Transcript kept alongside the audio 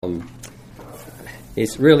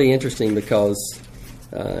It's really interesting because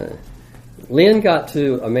Lynn got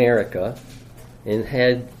to America and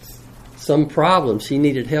had some problems she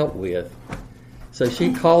needed help with. So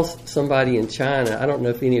she calls somebody in China. I don't know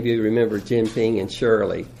if any of you remember Jinping and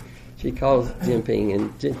Shirley. She calls Jinping,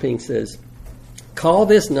 and Jinping says, "Call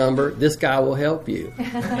this number. This guy will help you,"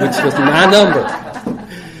 which was my number.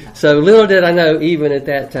 So little did I know, even at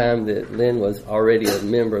that time, that Lynn was already a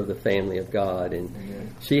member of the family of God, and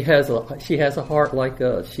she has a heart like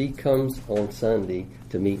us. She comes on Sunday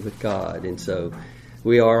to meet with God, and so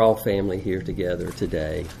we are all family here together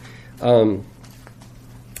today.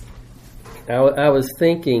 I was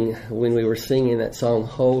thinking when we were singing that song,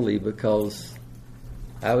 "Holy," because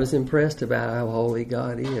I was impressed about how holy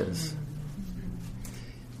God is.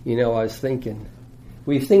 You know, I was thinking,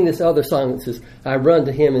 we sing this other song that says, "I run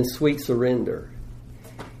to Him in sweet surrender."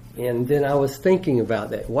 And then I was thinking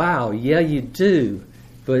about that. Wow, yeah, you do.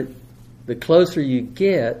 But the closer you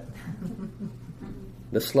get,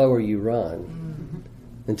 the slower you run.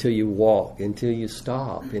 Until you walk, until you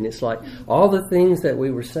stop. And it's like all the things that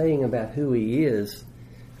we were saying about who He is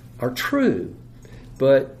are true.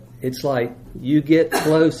 But it's like you get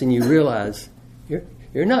close and you realize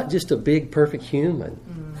you're not just a big, perfect human.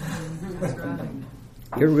 That's right.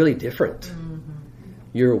 You're really different.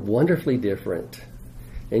 You're wonderfully different.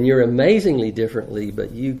 And you're amazingly differently,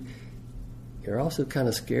 but you're also kind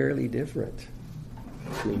of scarily different.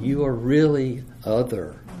 I mean, you are really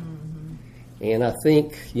other. And I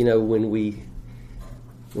think, you know, when we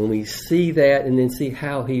see that and then see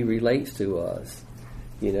how He relates to us,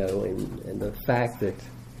 you know, and the fact that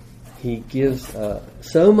He gives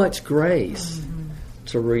so much grace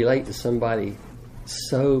to relate to somebody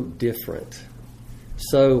so different,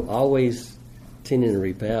 so always tending to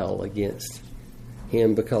rebel against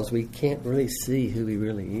Him because we can't really see who He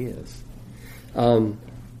really is. I'm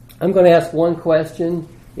going to ask one question.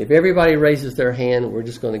 If everybody raises their hand, we're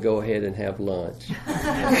just going to go ahead and have lunch.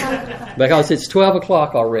 Because it's 12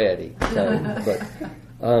 o'clock already.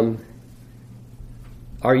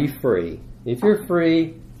 Are you free? If you're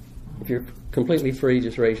completely free,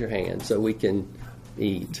 just raise your hand so we can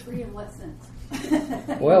eat. Free in what sense?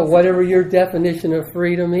 Well, whatever your definition of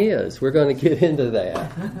freedom is, we're going to get into that.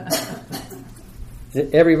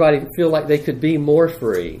 Everybody feel like they could be more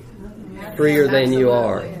free, freer than you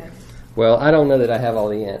are. Well, I don't know that I have all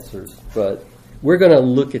the answers, but we're going to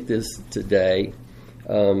look at this today.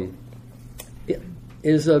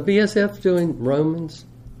 Is BSF doing Romans?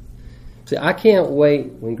 See, I can't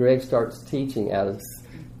wait when Greg starts teaching out of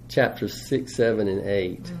chapters 6, 7, and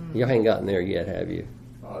 8. You haven't gotten there yet, have you?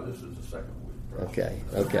 This is the second week. Okay.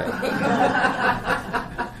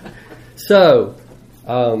 So,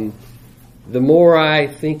 the more I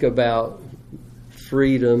think about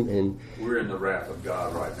freedom and... We're in the wrath of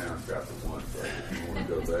God right now in chapter 1, so if you want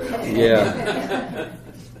to go there. Yeah.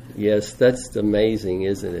 Yes, that's amazing,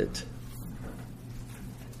 isn't it?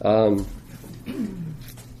 I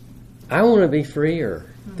want to be freer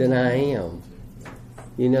than I am,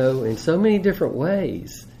 you know, in so many different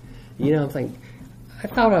ways. You know, I'm thinking, I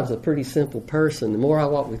thought I was a pretty simple person. The more I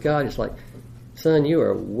walk with God, it's like, son, you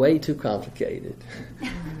are way too complicated.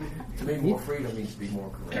 To be more freedom needs to be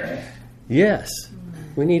more correct. Yes.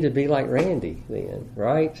 We need to be like Randy then,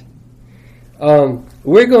 right?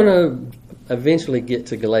 We're going to eventually get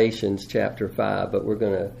to Galatians chapter 5, but we're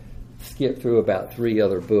going to skip through about 3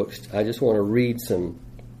 other books. I just want to read some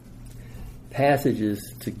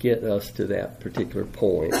passages to get us to that particular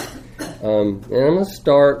point. And I'm going to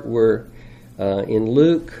start where in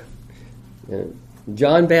Luke,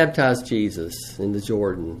 John baptized Jesus in the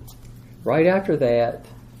Jordan. Right after that,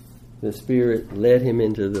 the Spirit led him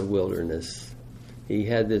into the wilderness. He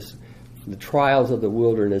had the trials of the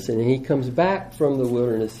wilderness, and he comes back from the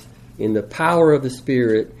wilderness in the power of the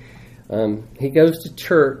Spirit. He goes to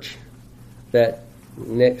church that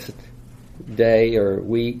next day or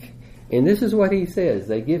week, and this is what he says.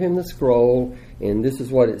 They give him the scroll, and this is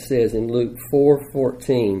what it says in Luke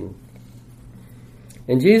 4:14.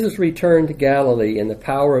 And Jesus returned to Galilee in the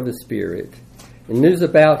power of the Spirit, and news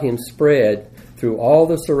about him spread through all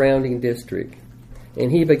the surrounding district. And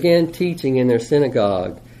he began teaching in their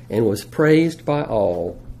synagogue and was praised by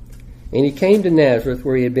all. And he came to Nazareth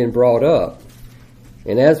where he had been brought up.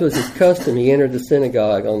 And as was his custom, he entered the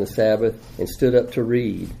synagogue on the Sabbath and stood up to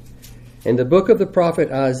read. And the book of the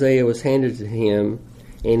prophet Isaiah was handed to him,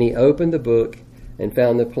 and he opened the book and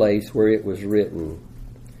found the place where it was written,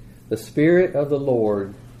 "The Spirit of the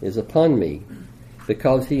Lord is upon me,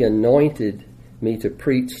 because he anointed me to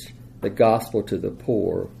preach the gospel to the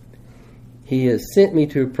poor. He has sent me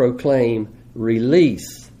to proclaim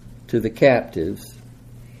release to the captives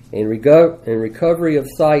and recovery of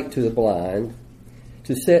sight to the blind,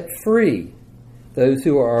 to set free those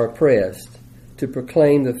who are oppressed, to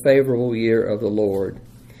proclaim the favorable year of the Lord.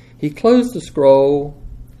 He closed the scroll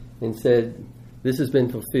and said, this has been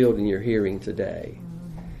fulfilled in your hearing today.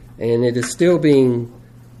 And it is still being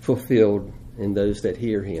fulfilled in those that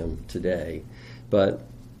hear him today. But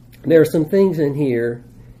there are some things in here,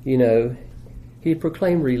 he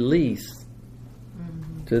proclaimed release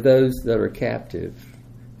to those that are captive.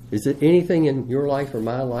 Is it anything in your life or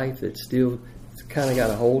my life that still kind of got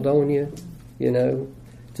a hold on you,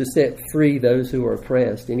 to set free those who are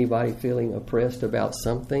oppressed? Anybody feeling oppressed about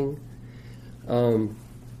something? And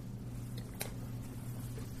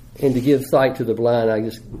to give sight to the blind,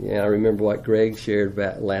 I remember what Greg shared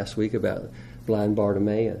about last week about blind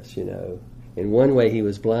Bartimaeus, In one way he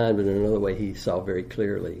was blind, but in another way he saw very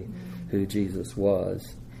clearly who Jesus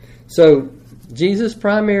was. So Jesus'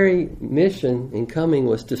 primary mission in coming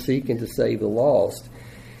was to seek and to save the lost.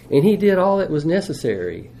 And he did all that was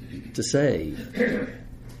necessary to save.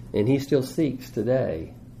 And he still seeks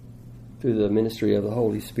today through the ministry of the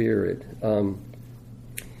Holy Spirit.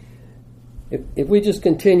 If we just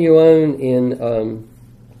continue on in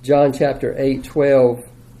John chapter 8:12,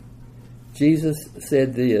 Jesus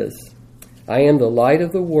said this, I am the light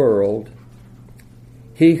of the world.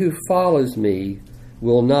 He who follows me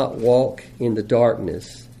will not walk in the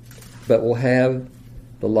darkness, but will have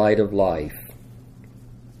the light of life.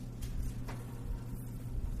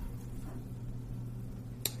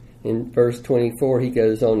 In verse 24, he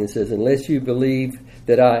goes on and says, unless you believe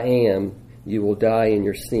that I am, you will die in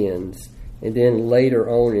your sins. And then later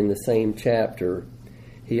on in the same chapter,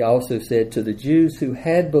 he also said to the Jews who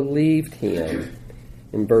had believed him,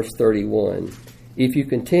 in verse 31, if you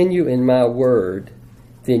continue in my word,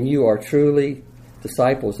 then you are truly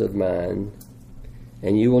disciples of mine,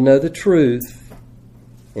 and you will know the truth,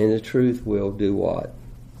 and the truth will do what?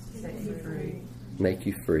 Set you free. Make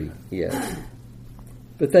you free, yes.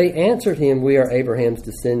 But they answered him, we are Abraham's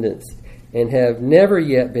descendants, and have never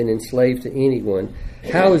yet been enslaved to anyone.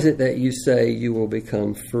 How is it that you say you will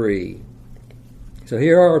become free? So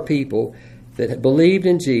here are people that had believed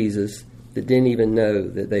in Jesus that didn't even know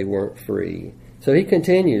that they weren't free. So he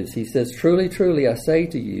continues. He says, truly, truly, I say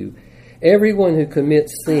to you, everyone who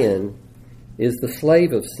commits sin is the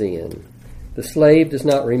slave of sin. The slave does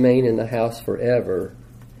not remain in the house forever.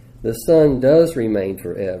 The son does remain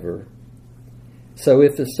forever. So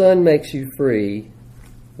if the son makes you free,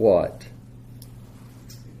 what?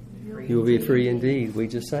 You will be free indeed. We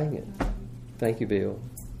just sang it. Thank you, Bill.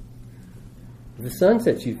 If the son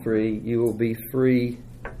sets you free, you will be free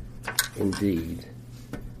indeed.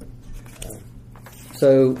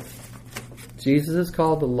 So Jesus is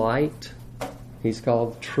called the light. He's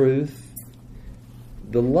called truth.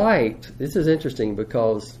 The light, this is interesting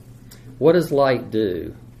because what does light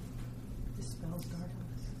do? Dispels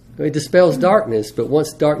darkness. It dispels darkness, but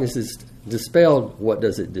once darkness is dispelled, what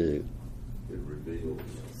does it do? It reveals.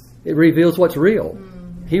 It reveals what's real.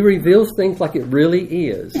 He reveals things like it really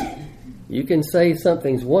is. You can say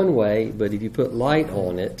something's one way, but if you put light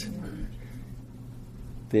on it,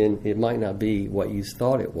 then it might not be what you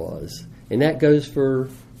thought it was. And that goes for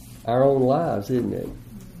our own lives, isn't it?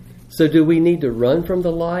 So do we need to run from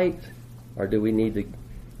the light, or do we need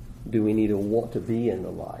to want to be in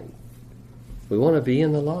the light? We want to be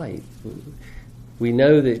in the light. We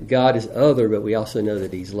know that God is other, but we also know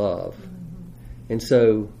that he's love. And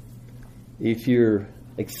so if you're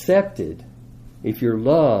accepted, if you're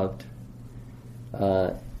loved,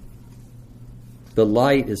 the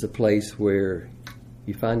light is a place where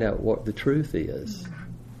you find out what the truth is.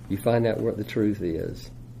 You find out what the truth is.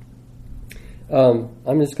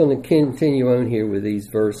 I'm just going to continue on here with these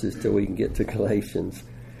verses till we can get to Galatians.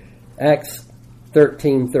 Acts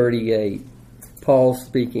 13:38, Paul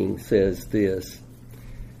speaking says this,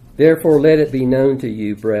 therefore let it be known to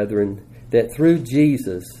you, brethren, that through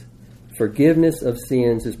Jesus forgiveness of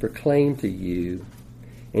sins is proclaimed to you,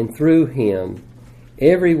 and through him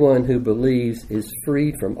everyone who believes is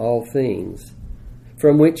freed from all things,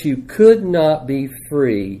 from which you could not be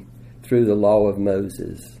free through the law of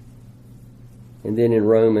Moses. And then in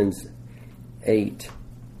Romans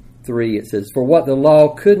 8:3 it says, for what the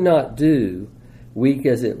law could not do, weak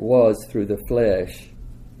as it was through the flesh,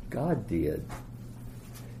 God did,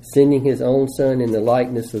 sending his own Son in the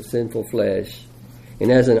likeness of sinful flesh,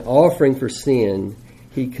 and as an offering for sin,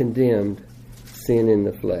 he condemned sin in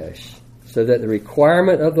the flesh, so that the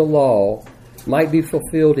requirement of the law might be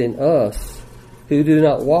fulfilled in us who do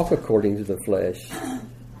not walk according to the flesh,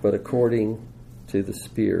 but according to the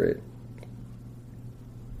Spirit.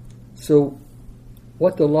 So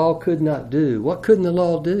what the law could not do. What couldn't the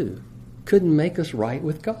law do? Couldn't make us right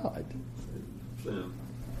with God. Sin.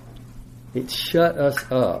 It shut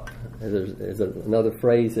us up. There's another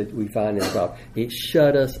phrase that we find in the Bible. It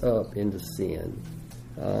shut us up into sin.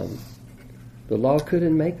 The law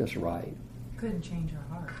couldn't make us right. Couldn't change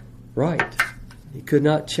our heart. Right. It could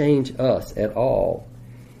not change us at all.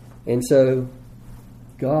 And so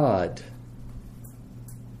God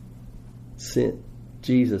sent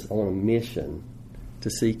Jesus on a mission to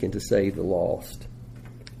seek and to save the lost.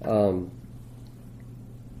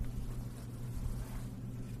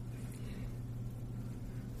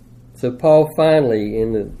 So Paul finally,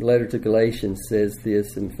 in the letter to Galatians, says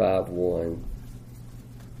this in 5:1.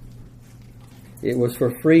 It was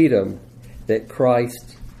for freedom that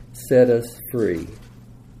Christ set us free.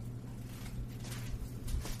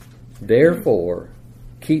 Therefore,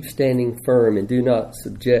 keep standing firm and do not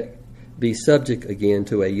be subject again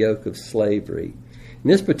to a yoke of slavery. In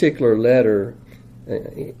this particular letter,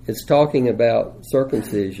 it's talking about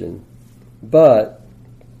circumcision, but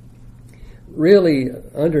really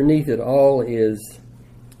underneath it all is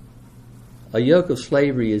a yoke of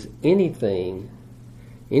slavery is anything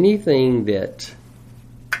that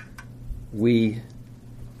we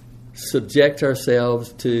subject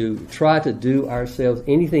ourselves to, try to do ourselves,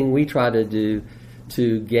 anything we try to do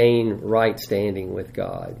to gain right standing with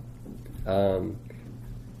God.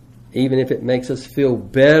 Even if it makes us feel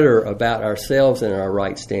better about ourselves and our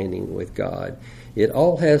right standing with God. It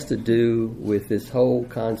all has to do with this whole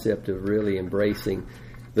concept of really embracing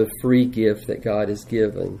the free gift that God has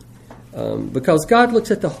given. Because God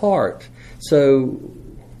looks at the heart. So,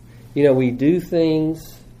 we do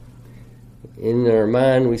things in our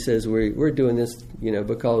mind. We says we're doing this,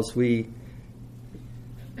 because we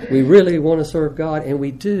really want to serve God, and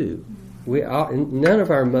we do. None of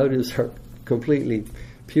our motives are completely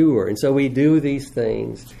pure, and so we do these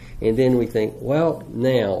things, and then we think, well,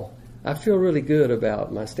 now I feel really good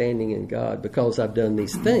about my standing in God because I've done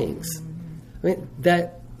these things. I mean,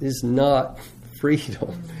 that is not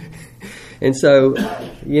freedom. And so,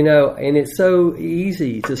 and it's so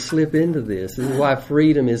easy to slip into this. This is why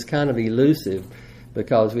freedom is kind of elusive,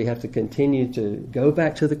 because we have to continue to go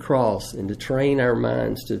back to the cross and to train our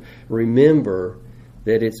minds to remember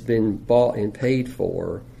that it's been bought and paid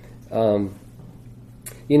for. One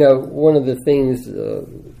of the things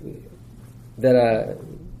that I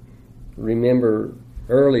remember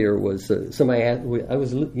earlier was somebody asked, I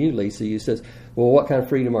was you, Lisa, you says, well, what kind of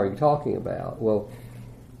freedom are you talking about? Well,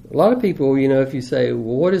 a lot of people, if you say,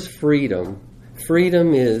 well, what is freedom?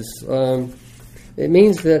 Freedom is, it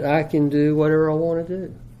means that I can do whatever I want to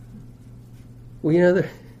do. Well,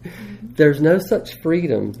 there's no such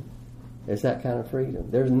freedom as that kind of freedom.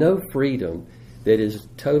 There's no freedom that is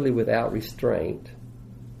totally without restraint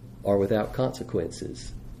or without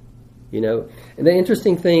consequences. And the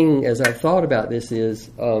interesting thing, as I've thought about this, is,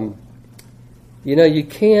 you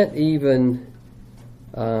can't even,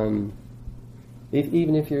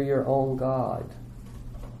 even if you're your own God,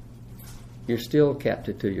 you're still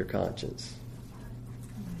captive to your conscience.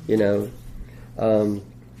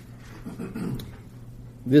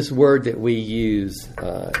 This word that we use,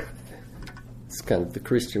 it's kind of the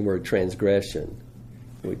Christian word transgression,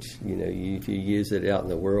 which, if you use it out in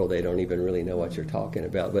the world, they don't even really know what you're talking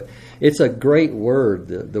about. But it's a great word.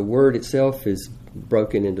 The word itself is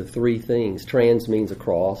broken into three things. Trans means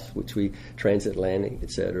across, which we transatlantic,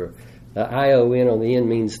 etc. ION on the end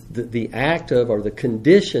means the act of or the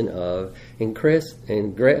condition of, and gress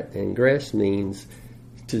means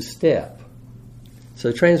to step.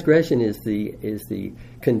 So transgression is the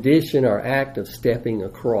condition or act of stepping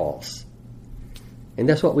across. And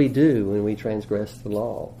that's what we do when we transgress the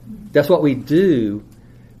law. That's what we do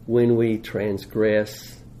when we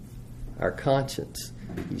transgress our conscience.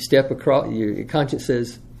 You step across, your conscience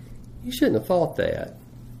says, you shouldn't have thought that.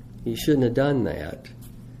 You shouldn't have done that.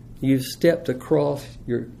 You've stepped across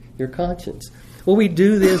your conscience. Well, we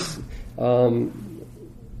do this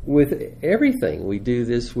with everything. We do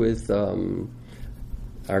this with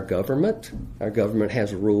our government. Our government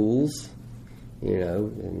has rules,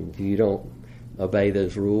 and if you don't obey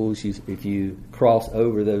those rules, if you cross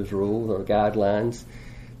over those rules or guidelines,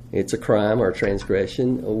 it's a crime or a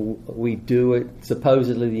transgression. We do it.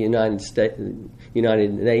 Supposedly, the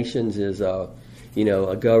United Nations is a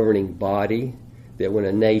governing body that when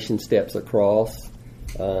a nation steps across,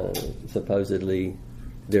 supposedly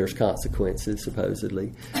there's consequences,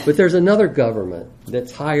 supposedly. But there's another government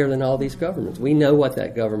that's higher than all these governments. We know what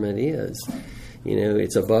that government is.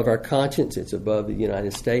 It's above our conscience. It's above the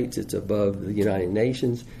United States. It's above the United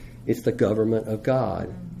Nations. It's the government of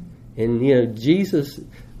God. And, Jesus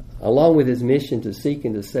along with his mission to seek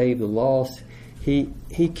and to save the lost, he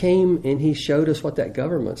came and he showed us what that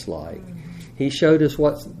government's like. He showed us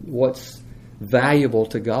what's valuable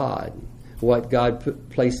to God, what God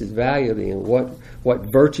places value in, what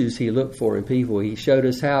virtues he looked for in people. He showed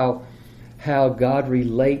us how God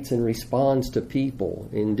relates and responds to people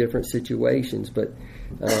in different situations. But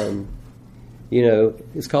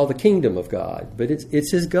it's called the kingdom of God, but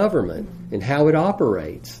it's his government and how it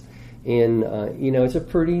operates. And it's a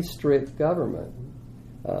pretty strict government.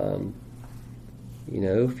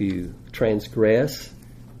 If you transgress,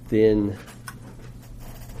 then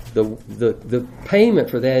the payment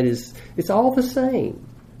for that it's all the same,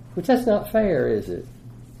 which that's not fair, is it?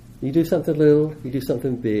 You do something little, you do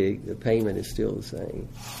something big, the payment is still the same.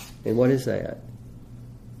 And what is that?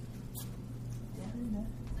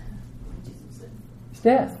 It's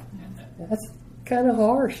death. That's kind of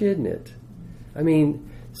harsh, isn't it? I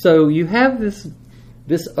mean, so you have this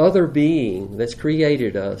other being that's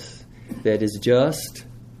created us that is just,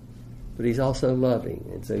 but he's also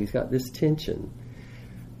loving. And so he's got this tension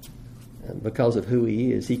because of who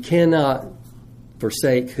he is. He cannot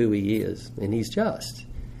forsake who he is, and he's just,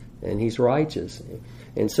 and he's righteous.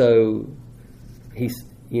 And so he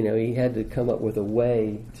had to come up with a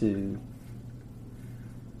way to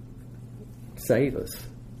save us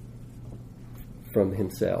from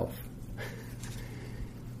himself.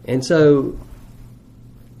 And so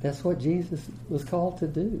that's what Jesus was called to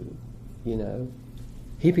do.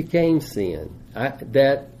 He became sin.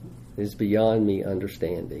 That is beyond me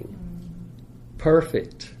understanding.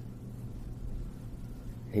 Perfect.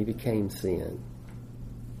 He became sin.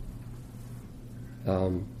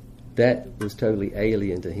 That was totally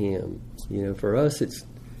alien to him. For us,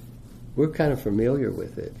 we're kind of familiar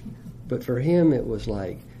with it, but for him, it was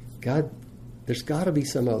like, God, there's got to be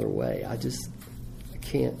some other way. I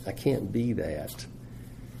can't be that.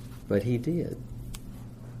 But he did.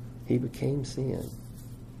 He became sin.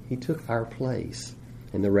 He took our place.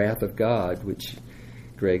 And the wrath of God, which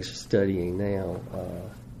Greg's studying now,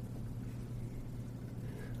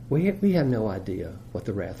 we have no idea what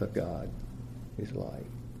the wrath of God is like.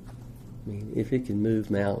 I mean, if it can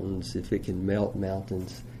move mountains, if it can melt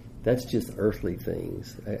mountains, that's just earthly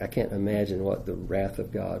things. I can't imagine what the wrath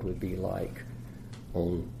of God would be like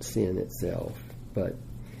on sin itself. But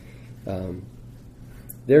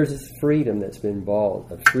there's this freedom that's been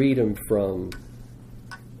bought, a freedom from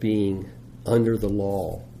being under the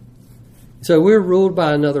law. So we're ruled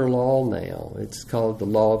by another law now. It's called the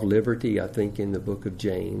law of liberty, I think, in the book of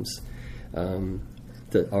James, or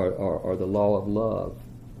the law of love.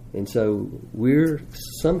 And so we're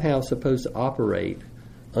somehow supposed to operate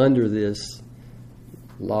under this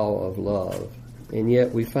law of love. And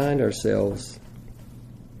yet we find ourselves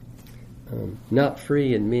not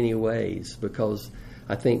free in many ways, because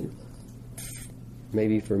I think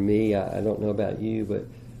maybe for me, I don't know about you, but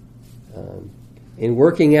in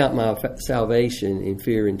working out my salvation in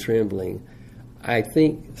fear and trembling, I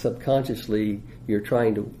think subconsciously you're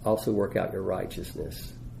trying to also work out your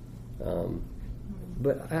righteousness.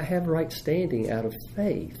 But I have right standing out of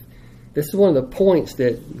faith. This is one of the points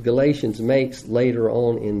that Galatians makes later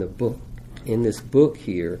on in the book, in this book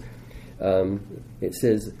here. It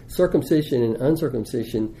says circumcision and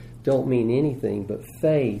uncircumcision don't mean anything but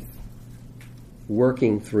faith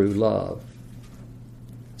working through love.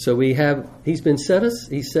 So he set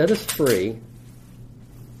us free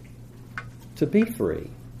to be free.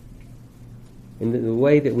 And the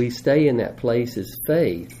way that we stay in that place is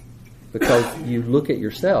faith, because you look at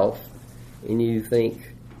yourself and you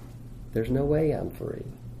think, there's no way I'm free.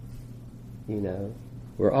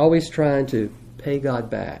 We're always trying to pay God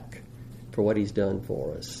back for what he's done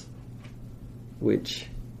for us, which,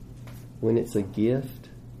 when it's a gift,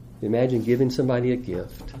 imagine giving somebody a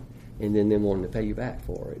gift and then them wanting to pay you back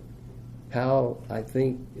for it. How, I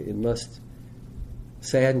think, it must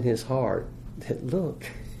sadden his heart that, look,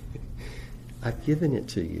 I've given it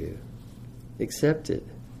to you. Accept it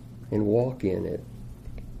and walk in it.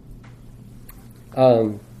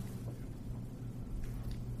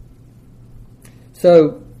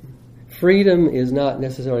 So, freedom is not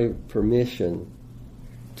necessarily permission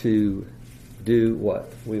to do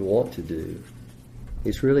what we want to do.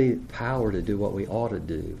 It's really power to do what we ought to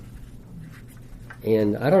do.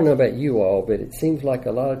 And I don't know about you all, but it seems like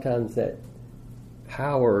a lot of times that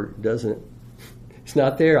power it's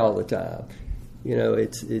not there all the time.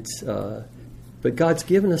 But God's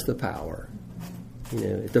given us the power.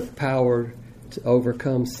 The power to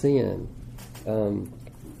overcome sin.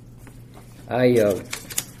 I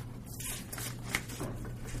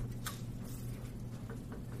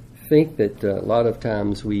think that a lot of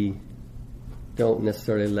times we don't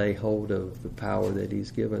necessarily lay hold of the power that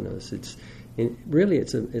He's given us. It's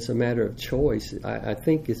a matter of choice. I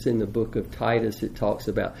think it's in the book of Titus. It talks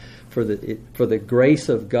about for the grace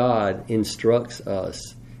of God instructs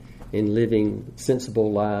us in living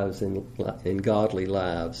sensible lives and godly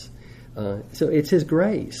lives. So it's His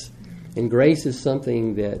grace, and grace is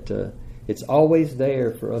something that it's always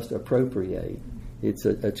there for us to appropriate. It's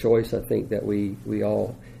a choice, I think, that we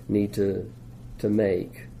all need to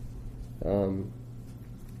make. And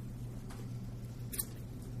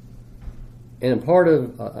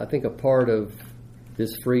I think a part of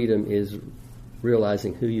this freedom is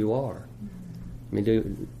realizing who you are. I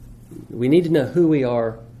mean, we need to know who we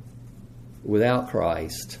are without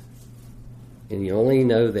Christ, and you only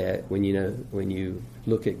know that when you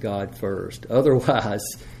look at God first. Otherwise,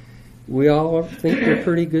 we all think we're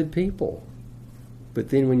pretty good people, but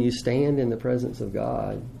then when you stand in the presence of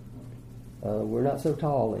God, we're not so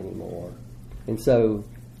tall anymore. And so,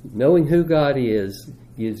 knowing who God is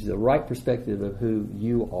gives the right perspective of who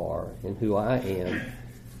you are and who I am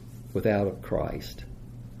without Christ.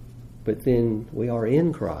 But then we are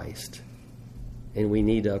in Christ, and we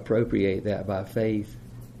need to appropriate that by faith,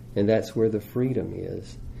 and that's where the freedom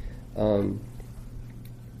is.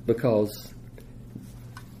 Because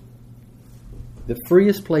the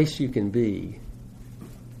freest place you can be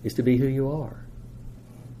is to be who you are.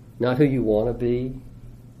 Not who you want to be,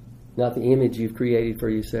 not the image you've created for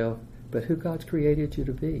yourself, but who God's created you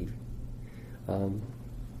to be.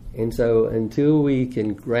 And so until we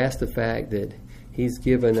can grasp the fact that He's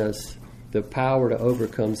given us the power to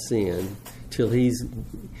overcome sin, till He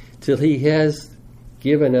has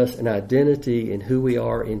given us an identity in who we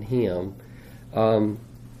are in Him, and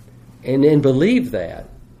then believe that.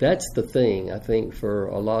 That's the thing, I think, for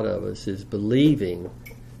a lot of us, is believing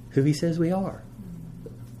who He says we are.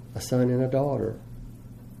 A son and a daughter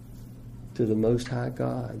to the Most High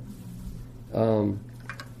God. And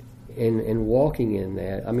walking in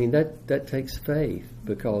that. I mean, that takes faith,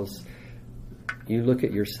 because you look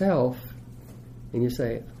at yourself and you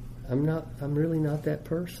say, I'm really not that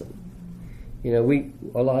person. You know,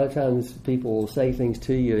 a lot of times people will say things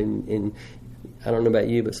to you, and I don't know about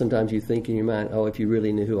you, but sometimes you think in your mind, oh, if you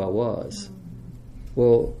really knew who I was.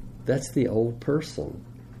 Well, that's the old person.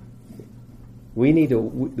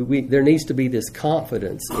 There needs to be this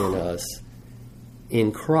confidence in us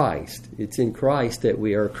in Christ. It's in Christ that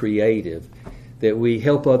we are creative, that we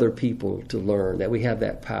help other people to learn, that we have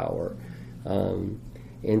that power.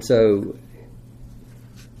 And so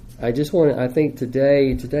I think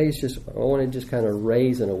today's just, I want to just kind of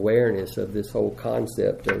raise an awareness of this whole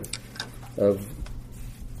concept of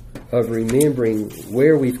remembering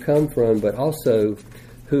where we've come from, but also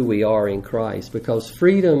who we are in Christ. Because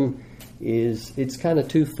freedom it's kind of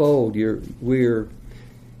twofold. You're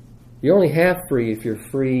only half free if you're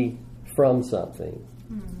free from something.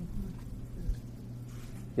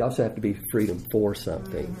 You also have to be freedom for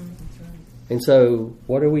something. And so,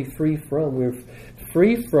 what are we free from? We're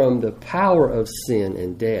free from the power of sin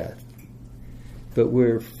and death, but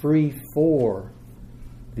we're free for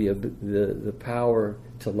the power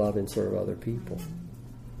to love and serve other people.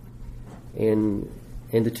 And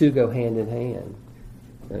the two go hand in hand.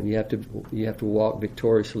 You have to walk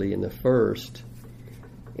victoriously in the first,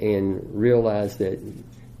 and realize that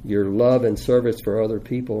your love and service for other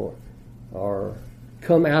people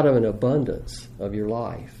come out of an abundance of your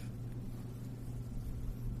life.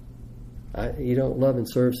 You don't love and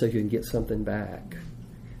serve so you can get something back.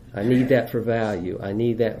 I need that for value. I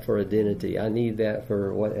need that for identity. I need that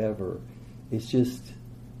for whatever. It's just,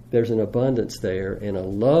 there's an abundance there and a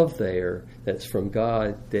love there that's from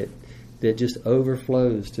God that just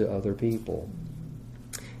overflows to other people.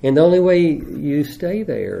 And the only way you stay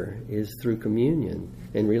there is through communion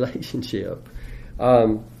and relationship.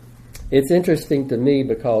 It's interesting to me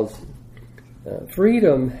because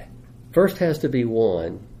freedom first has to be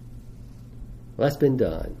won. Well, that's been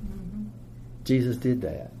done. Jesus did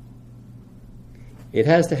that. It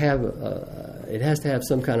has to have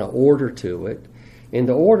some kind of order to it, and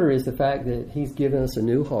the order is the fact that He's given us a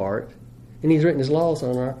new heart, and He's written His laws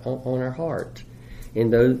on our heart,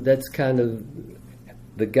 and that's kind of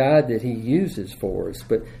the guide that He uses for us.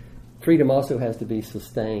 But freedom also has to be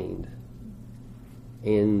sustained,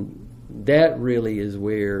 and that really is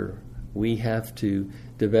where we have to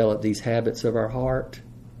develop these habits of our heart,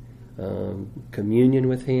 communion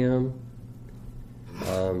with Him,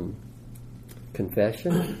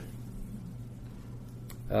 confession.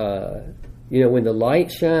 When the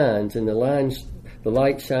light shines, and the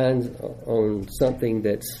light shines on something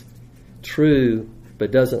that's true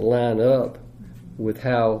but doesn't line up with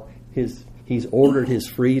how His He's ordered His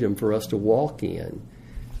freedom for us to walk in,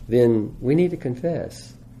 then we need to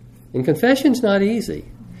confess. And confession's not easy,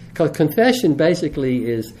 because confession basically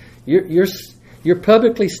is you're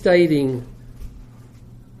publicly stating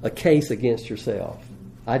a case against yourself.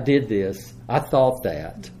 I did this. I thought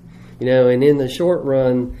that. And in the short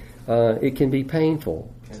run, it can be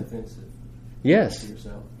painful. And offensive Yes. to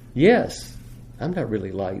yourself. Yes. I'm not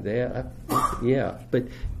really like that. But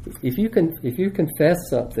if you confess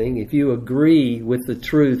something, if you agree with the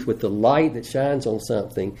truth, with the light that shines on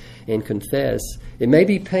something, and confess, it may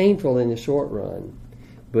be painful in the short run,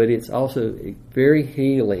 but it's also very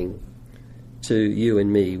healing to you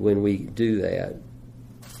and me when we do that.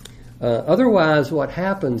 Otherwise, what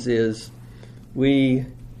happens is we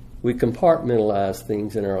compartmentalize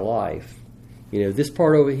things in our life. This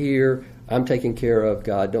part over here, I'm taking care of.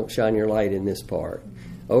 God, don't shine your light in this part.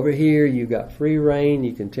 Over here, you got free reign.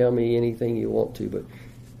 You can tell me anything you want to. But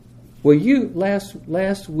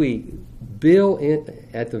last week, Bill,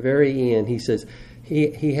 at the very end, he says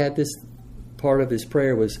he had this part of his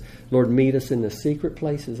prayer was, Lord, meet us in the secret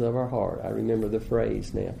places of our heart. I remember the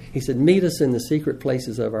phrase now. He said, meet us in the secret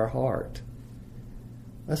places of our heart.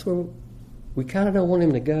 That's where we kind of don't want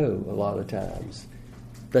Him to go a lot of times.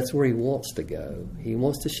 That's where He wants to go. He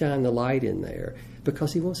wants to shine the light in there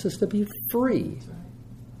because He wants us to be free.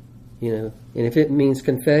 And if it means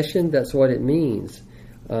confession, that's what it means.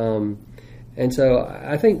 And so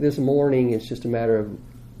I think this morning it's just a matter of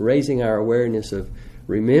raising our awareness of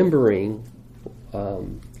remembering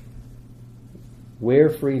where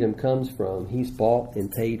freedom comes from. He's bought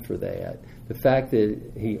and paid for that. The fact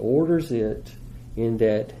that He orders it, in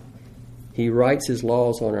that He writes His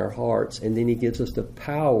laws on our hearts, and then He gives us the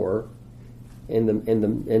power and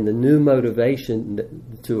the new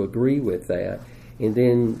motivation to agree with that, and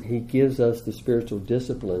then He gives us the spiritual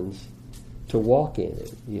disciplines to walk in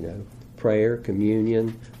it. Prayer,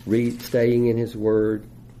 communion, staying in His Word,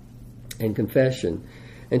 and confession.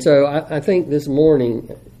 And so I think this morning,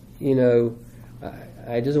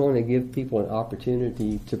 I just want to give people an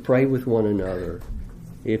opportunity to pray with one another.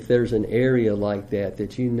 If there's an area like that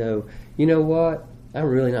you know what? I'm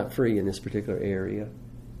really not free in this particular area.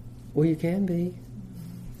 Well, you can be.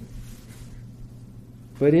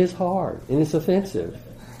 But it is hard, and it's offensive.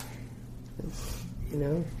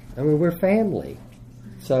 We're family.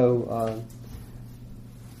 So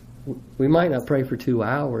we might not pray for 2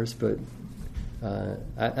 hours, but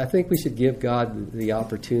I think we should give God the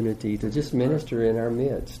opportunity to just minister in our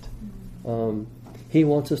midst. He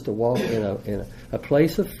wants us to walk in a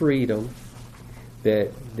place of freedom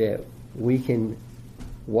that we can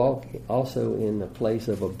walk also in a place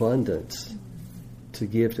of abundance to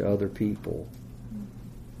give to other people.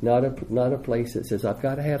 Not a place that says, I've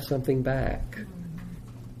got to have something back.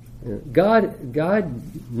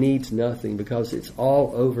 God needs nothing because it's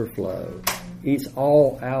all overflow. It's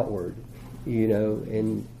all outward,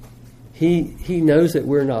 and He knows that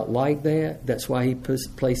we're not like that. That's why He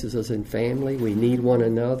places us in family. We need one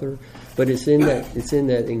another. But it's in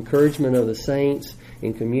that encouragement of the saints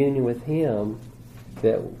in communion with Him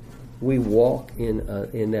that we walk in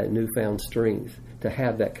that newfound strength to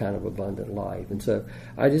have that kind of abundant life. And so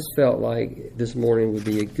I just felt like this morning would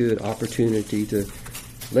be a good opportunity to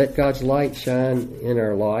let God's light shine in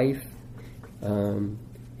our life.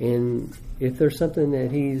 And if there's something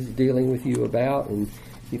that He's dealing with you about, and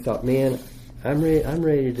you thought, man, I'm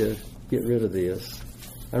ready to get rid of this.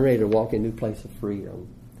 I'm ready to walk in a new place of freedom.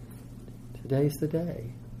 Today's the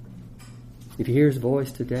day. If you hear His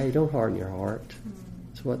voice today, don't harden your heart.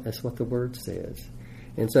 That's what the Word says.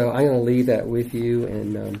 And so I'm going to leave that with you.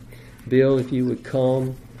 And Bill, if you would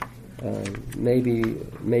come,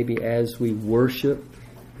 maybe as we worship,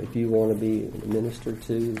 if you want to be ministered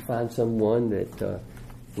to, find someone that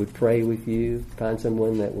would pray with you. Find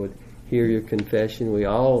someone that would hear your confession. We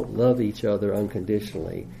all love each other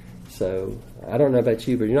unconditionally. So I don't know about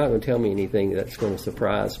you, but you're not going to tell me anything that's going to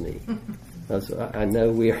surprise me. I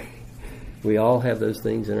know we all have those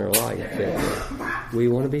things in our life that we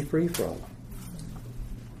want to be free from.